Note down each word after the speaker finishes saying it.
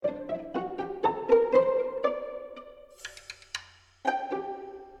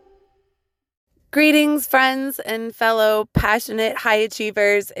Greetings, friends and fellow passionate high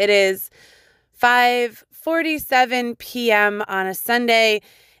achievers. It is 5:47 p.m. on a Sunday,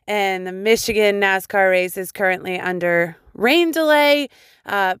 and the Michigan NASCAR race is currently under rain delay,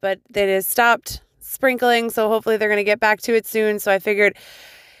 but it has stopped sprinkling, so hopefully they're going to get back to it soon. So I figured,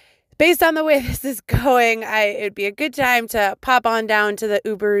 based on the way this is going, it'd be a good time to pop on down to the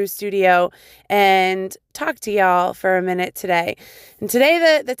Uberu studio and talk to y'all for a minute today. And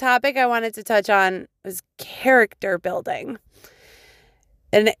today, the topic I wanted to touch on was character building.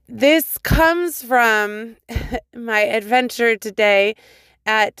 And this comes from my adventure today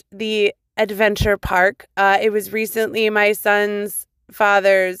at the adventure park. It was recently my son's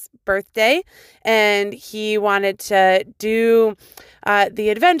father's birthday, and he wanted to do the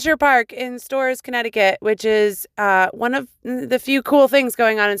adventure park in Storrs, Connecticut, which is one of the few cool things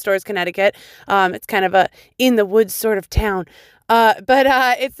going on in Storrs, Connecticut. It's kind of a in the woods sort of town, but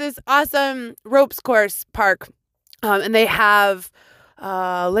it's this awesome ropes course park, and they have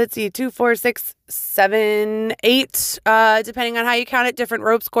 2, 4, 6, 7, 8, depending on how you count it, different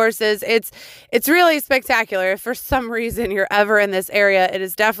ropes courses. It's really spectacular. If for some reason you're ever in this area, it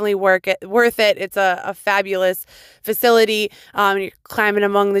is definitely worth it. It's a fabulous facility. You're climbing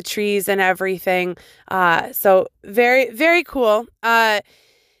among the trees and everything. So very, very cool.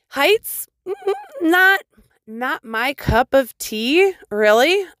 Heights, not my cup of tea,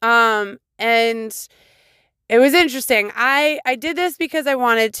 really. And it was interesting. I did this because I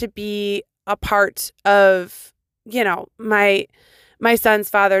wanted to be a part of, my son's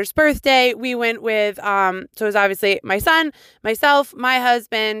father's birthday. We went with, so it was obviously my son, myself, my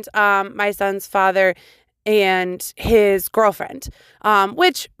husband, my son's father, and his girlfriend,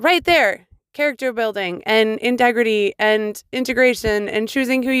 which right there, character building and integrity and integration and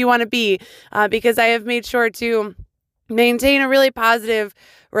choosing who you want to be, because I have made sure to maintain a really positive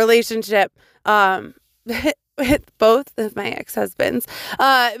relationship, with both of my ex-husbands.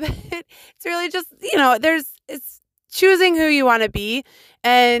 It's really just, it's choosing who you want to be.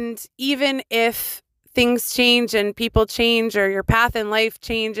 And even if things change and people change, or your path in life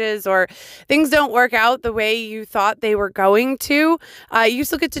changes, or things don't work out the way you thought they were going to, you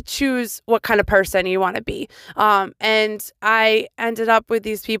still get to choose what kind of person you want to be. And I ended up with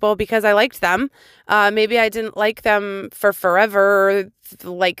these people because I liked them. Maybe I didn't like them for forever, or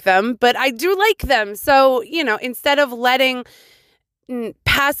like them, but I do like them. So, instead of letting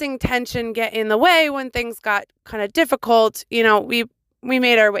passing tension get in the way when things got kind of difficult, we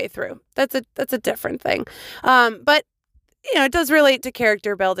made our way through. That's a different thing. But it does relate to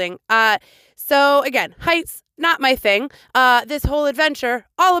character building. So again, heights, not my thing. This whole adventure,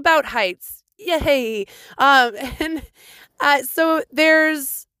 all about heights. Yay. So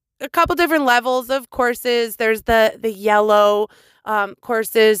there's a couple different levels of courses. There's the yellow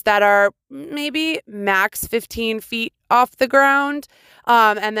courses that are maybe max 15 feet off the ground.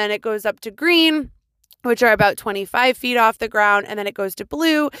 And then it goes up to green, which are about 25 feet off the ground. And then it goes to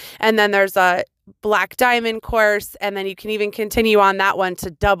blue. And then there's a black diamond course. And then you can even continue on that one to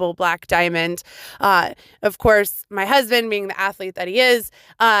double black diamond. Of course, my husband, being the athlete that he is,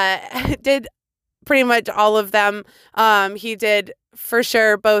 did pretty much all of them. He did for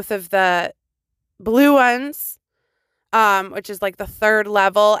sure both of the blue ones, which is like the third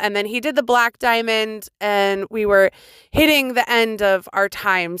level. And then he did the black diamond, and we were hitting the end of our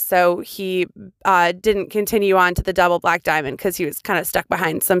time. So he didn't continue on to the double black diamond because he was kind of stuck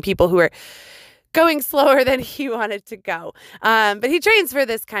behind some people who were going slower than he wanted to go. But he trains for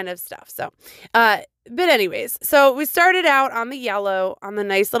this kind of stuff. So, but anyways, so we started out on the yellow, on the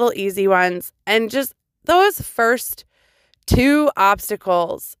nice little easy ones, and just those first two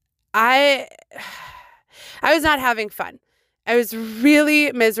obstacles, I was not having fun. I was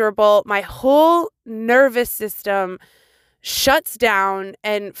really miserable. My whole nervous system shuts down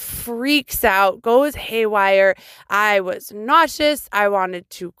and freaks out, goes haywire. I was nauseous. I wanted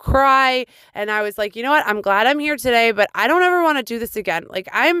to cry. And I was like, you know what? I'm glad I'm here today, but I don't ever want to do this again. Like,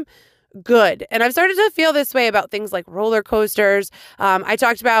 I'm good. And I've started to feel this way about things like roller coasters. I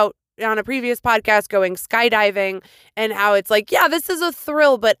talked about on a previous podcast going skydiving, and how it's like, yeah, this is a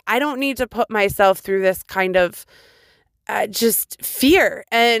thrill, but I don't need to put myself through this kind of just fear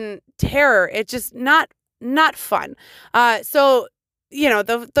and terror. It's just not fun. So,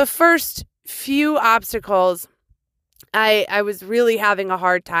 the first few obstacles, I was really having a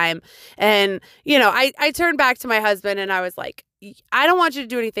hard time. And, I turned back to my husband and I was like, I don't want you to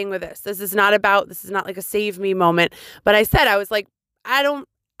do anything with this. This is not like a save me moment. But I was like, I don't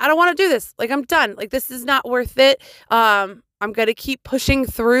want to do this. Like, I'm done. Like, this is not worth it. I'm going to keep pushing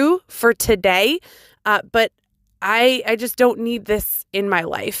through for today. But I just don't need this in my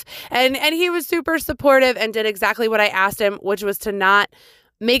life. And he was super supportive and did exactly what I asked him, which was to not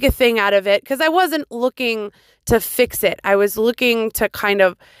make a thing out of it, because I wasn't looking to fix it. I was looking to kind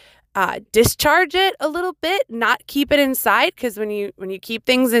of discharge it a little bit, not keep it inside, because when you keep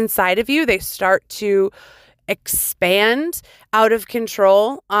things inside of you, they start to expand out of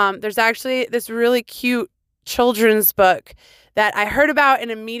control. There's actually this really cute children's book that I heard about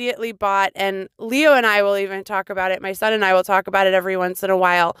and immediately bought, and Leo and I will even talk about it. My son and I will talk about it every once in a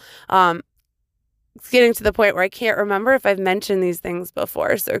while. It's getting to the point where I can't remember if I've mentioned these things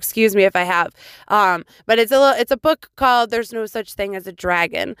before, so excuse me if I have. But it's a book called "There's No Such Thing as a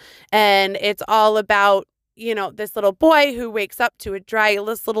Dragon," and it's all about, you know, this little boy who wakes up to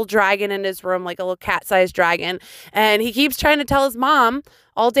this little dragon in his room, like a little cat-sized dragon. And he keeps trying to tell his mom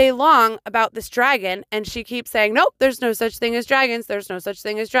all day long about this dragon. And she keeps saying, nope, there's no such thing as dragons. There's no such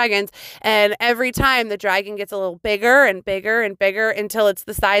thing as dragons. And every time the dragon gets a little bigger and bigger and bigger until it's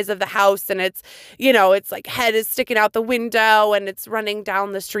the size of the house. And it's, you know, it's like head is sticking out the window and it's running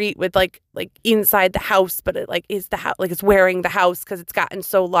down the street with like inside the house, but it like is the house, like it's wearing the house because it's gotten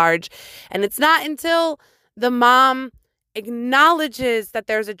so large. And it's not until the mom acknowledges that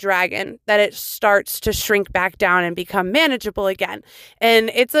there's a dragon that it starts to shrink back down and become manageable again.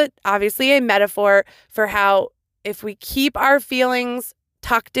 And it's obviously a metaphor for how if we keep our feelings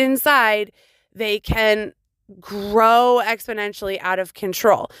tucked inside, they can grow exponentially out of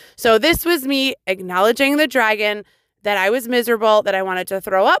control. So this was me acknowledging the dragon, that I was miserable, that I wanted to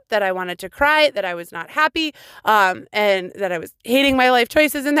throw up, that I wanted to cry, that I was not happy, and that I was hating my life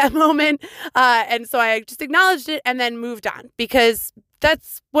choices in that moment. And so I just acknowledged it and then moved on, because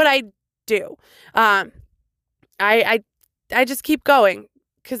that's what I do. I just keep going,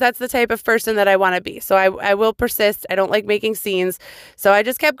 because that's the type of person that I want to be. So I will persist. I don't like making scenes. So I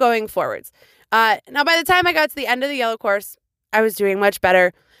just kept going forwards. Now, by the time I got to the end of the yellow course, I was doing much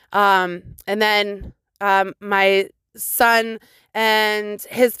better. And then my son and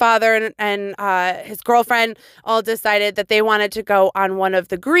his father and his girlfriend all decided that they wanted to go on one of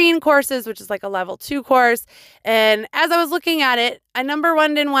the green courses, which is like a level 2 course. And as I was looking at it, I, number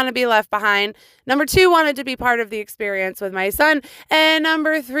one, didn't want to be left behind. Number 2, wanted to be part of the experience with my son. And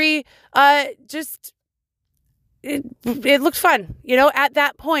number 3, just it looked fun. You know, at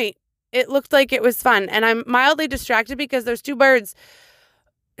that point, it looked like it was fun. And I'm mildly distracted because there's 2 birds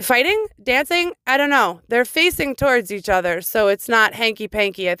fighting, dancing, I don't know. They're facing towards each other, so it's not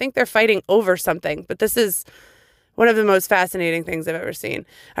hanky-panky. I think they're fighting over something, but this is one of the most fascinating things I've ever seen.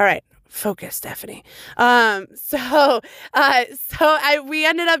 All right, focus, Stephanie. We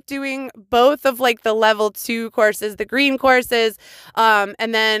ended up doing both of like the level 2 courses, the green courses,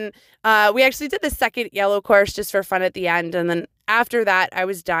 and then we actually did the second yellow course just for fun at the end, and then after that, I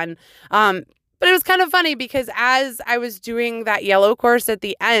was done. But it was kind of funny because as I was doing that yellow course at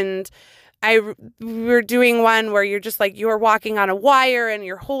the end, we were doing one where you're just like, you're walking on a wire and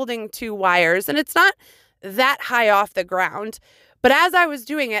you're holding 2 wires, and it's not that high off the ground. But as I was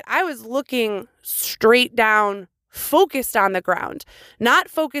doing it, I was looking straight down, focused on the ground, not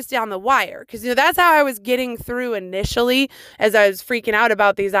focused on the wire. Because, you know, that's how I was getting through initially as I was freaking out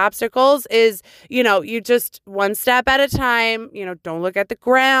about these obstacles is, you know, you just one step at a time, you know, don't look at the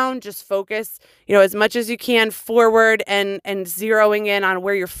ground, just focus, you know, as much as you can forward and zeroing in on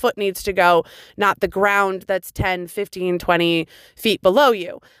where your foot needs to go, not the ground that's 10, 15, 20 feet below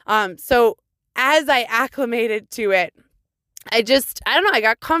you. So as I acclimated to it, I don't know, I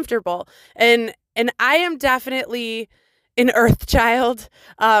got comfortable. And I am definitely an earth child.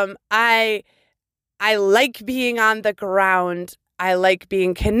 I like being on the ground. I like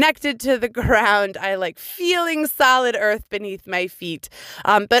being connected to the ground. I like feeling solid earth beneath my feet.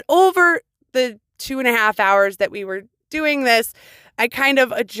 But over the 2.5 hours that we were doing this, I kind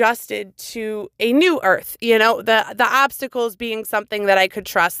of adjusted to a new earth, you know, the obstacles being something that I could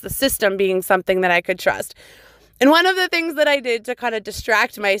trust, the system being something that I could trust. And one of the things that I did to kind of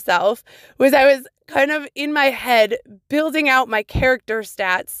distract myself was I was kind of in my head building out my character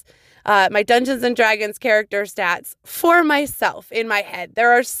stats, my Dungeons and Dragons character stats for myself in my head.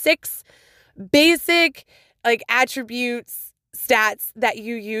 There are 6 basic like attributes, stats that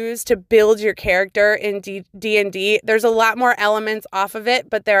you use to build your character in D&D. There's a lot more elements off of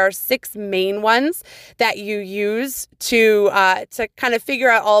it, but there are 6 main ones that you use to kind of figure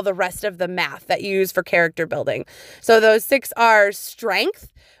out all the rest of the math that you use for character building. So those 6 are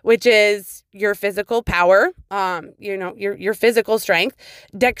strength, which is your physical power, your physical strength,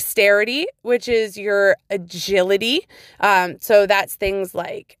 dexterity, which is your agility. So that's things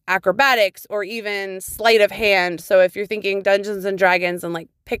like acrobatics or even sleight of hand. So if you're thinking Dungeons and Dragons and like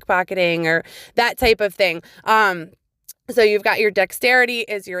pickpocketing or that type of thing. So you've got your dexterity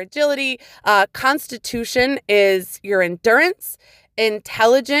is your agility. Constitution is your endurance.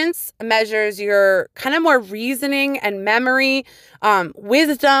 Intelligence measures your kind of more reasoning and memory.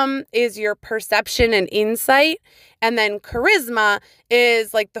 Wisdom is your perception and insight. And then charisma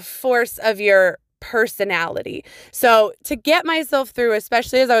is like the force of your personality. So to get myself through,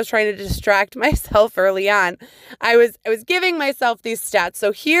 especially as I was trying to distract myself early on, I was giving myself these stats.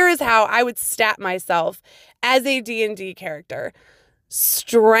 So here is how I would stat myself as a D&D character.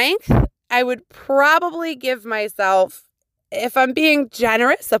 Strength, I would probably give myself, if I'm being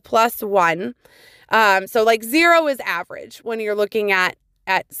generous, a +1. So like 0 is average when you're looking at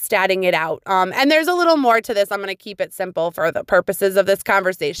statting it out. And there's a little more to this. I'm going to keep it simple for the purposes of this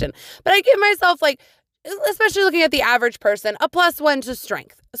conversation. But I give myself, like, especially looking at the average person, a +1 to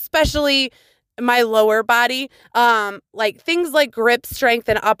strength, especially my lower body. Like things like grip strength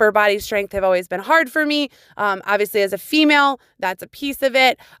and upper body strength have always been hard for me. Obviously as a female, that's a piece of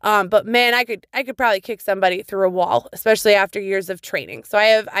it. But man, I could probably kick somebody through a wall, especially after years of training. So I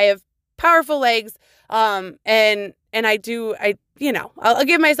have powerful legs. And I'll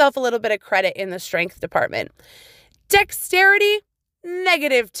give myself a little bit of credit in the strength department. Dexterity,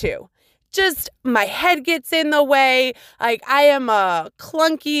 -2. Just my head gets in the way. Like I am a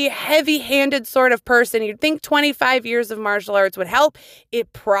clunky, heavy-handed sort of person. You'd think 25 years of martial arts would help.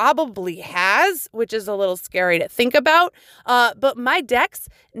 It probably has, which is a little scary to think about. But my dex,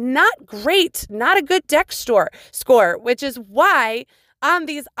 not great. Not a good dex score, which is why on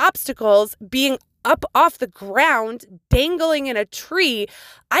these obstacles, being up off the ground, dangling in a tree,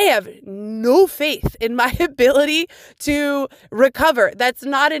 I have no faith in my ability to recover. That's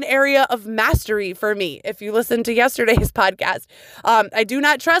not an area of mastery for me. If you listen to yesterday's podcast, I do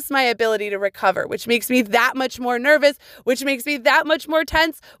not trust my ability to recover, which makes me that much more nervous, which makes me that much more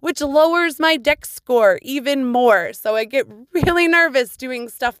tense, which lowers my dex score even more. So I get really nervous doing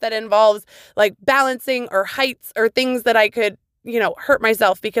stuff that involves like balancing or heights or things that I could, hurt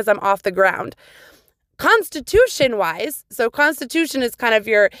myself because I'm off the ground. Constitution-wise, so constitution is kind of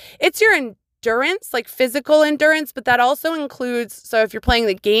your endurance, like physical endurance, but that also includes, so if you're playing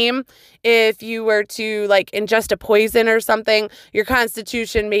the game, if you were to like ingest a poison or something, your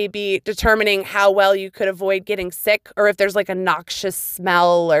constitution may be determining how well you could avoid getting sick, or if there's like a noxious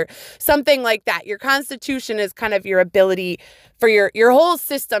smell or something like that. Your constitution is kind of your ability for your whole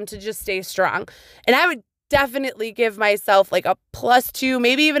system to just stay strong. And I would definitely give myself like a +2,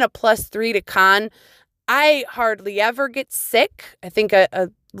 maybe even a +3 to con. I hardly ever get sick. I think a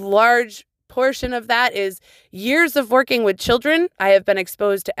large portion of that is years of working with children. I have been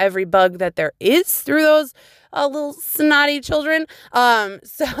exposed to every bug that there is through those little snotty children.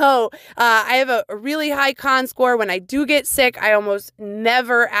 So I have a really high con score. When I do get sick, I almost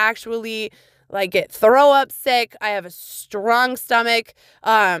never actually like get throw up sick. I have a strong stomach.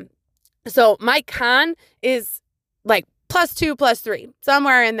 So my con is like +2, +3,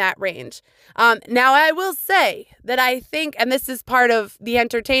 somewhere in that range. Now, I will say that I think, and this is part of the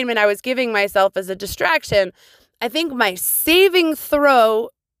entertainment I was giving myself as a distraction, I think my saving throw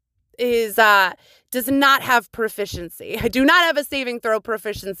is does not have proficiency. I do not have a saving throw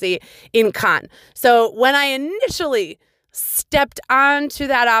proficiency in con. So when I initially stepped onto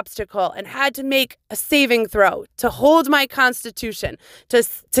that obstacle and had to make a saving throw to hold my constitution, to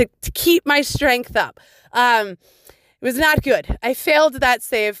keep my strength up, it was not good. I failed that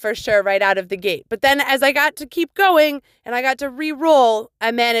save for sure right out of the gate. But then as I got to keep going and I got to re-roll,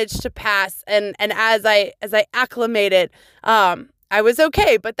 I managed to pass. And as I acclimated, I was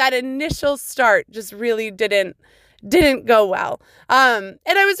okay. But that initial start just really didn't go well. And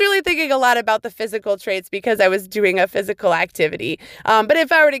I was really thinking a lot about the physical traits because I was doing a physical activity. But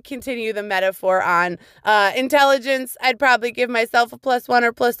if I were to continue the metaphor on intelligence, I'd probably give myself a +1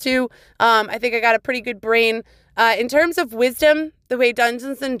 or +2. I think I got a pretty good brain. In terms of wisdom, the way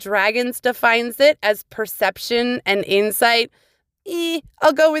Dungeons and Dragons defines it as perception and insight,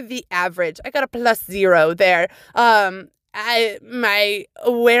 I'll go with the average. I got a +0 there. My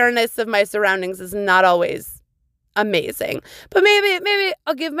awareness of my surroundings is not always amazing, but maybe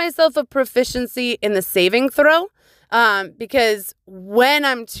I'll give myself a proficiency in the saving throw, because when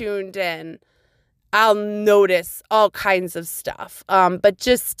I'm tuned in, I'll notice all kinds of stuff. But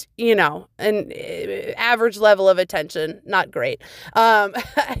just, an average level of attention, not great. I'll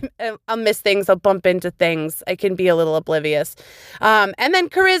miss things. I'll bump into things. I can be a little oblivious. And then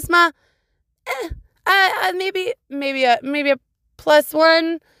charisma, maybe a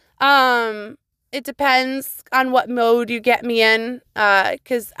 +1. It depends on what mode you get me in,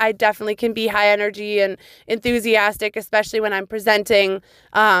 because I definitely can be high energy and enthusiastic, especially when I'm presenting.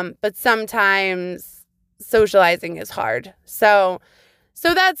 But sometimes socializing is hard. So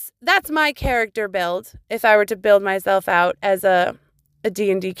that's my character build. If I were to build myself out as a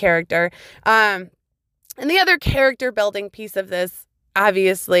D&D character, and the other character building piece of this,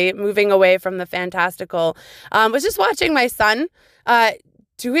 obviously, moving away from the fantastical, was just watching my son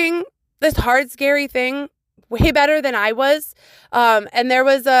doing this hard, scary thing way better than I was. And there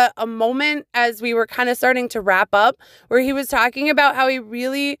was a moment as we were kind of starting to wrap up where he was talking about how he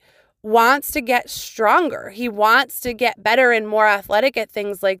really wants to get stronger. He wants to get better and more athletic at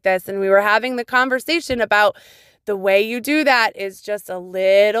things like this. And we were having the conversation about the way you do that is just a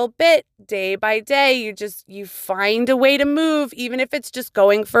little bit day by day. You find a way to move, even if it's just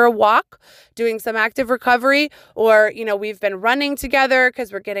going for a walk, doing some active recovery, or, we've been running together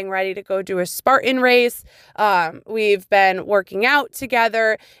because we're getting ready to go do a Spartan race. We've been working out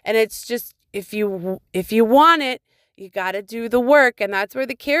together, and it's just, if you want it, you got to do the work. And that's where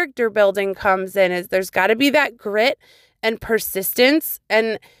the character building comes in, is there's got to be that grit and persistence.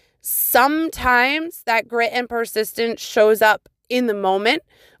 And sometimes that grit and persistence shows up in the moment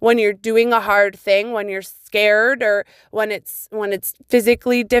when you're doing a hard thing, when you're scared, or when it's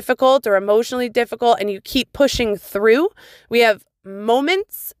physically difficult or emotionally difficult, and you keep pushing through. We have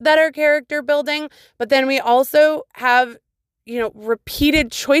moments that are character building, but then we also have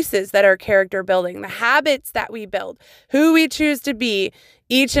repeated choices that are character building, the habits that we build, who we choose to be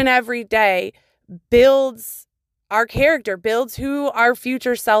each and every day builds our character, builds who our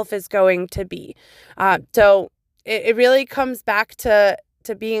future self is going to be. So it really comes back to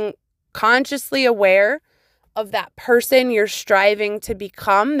being consciously aware of that person you're striving to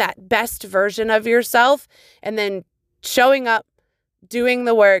become, that best version of yourself, and then showing up, doing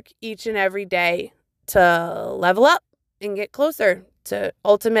the work each and every day to level up and get closer to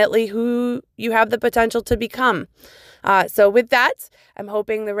ultimately who you have the potential to become. So with that, I'm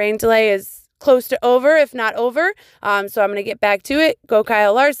hoping the rain delay is close to over, if not over. So I'm going to get back to it. Go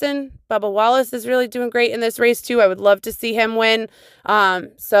Kyle Larson. Bubba Wallace is really doing great in this race too. I would love to see him win.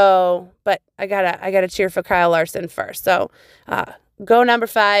 But I gotta cheer for Kyle Larson first. So go number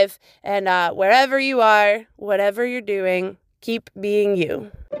 5. And wherever you are, whatever you're doing, keep being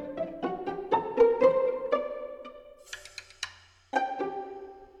you.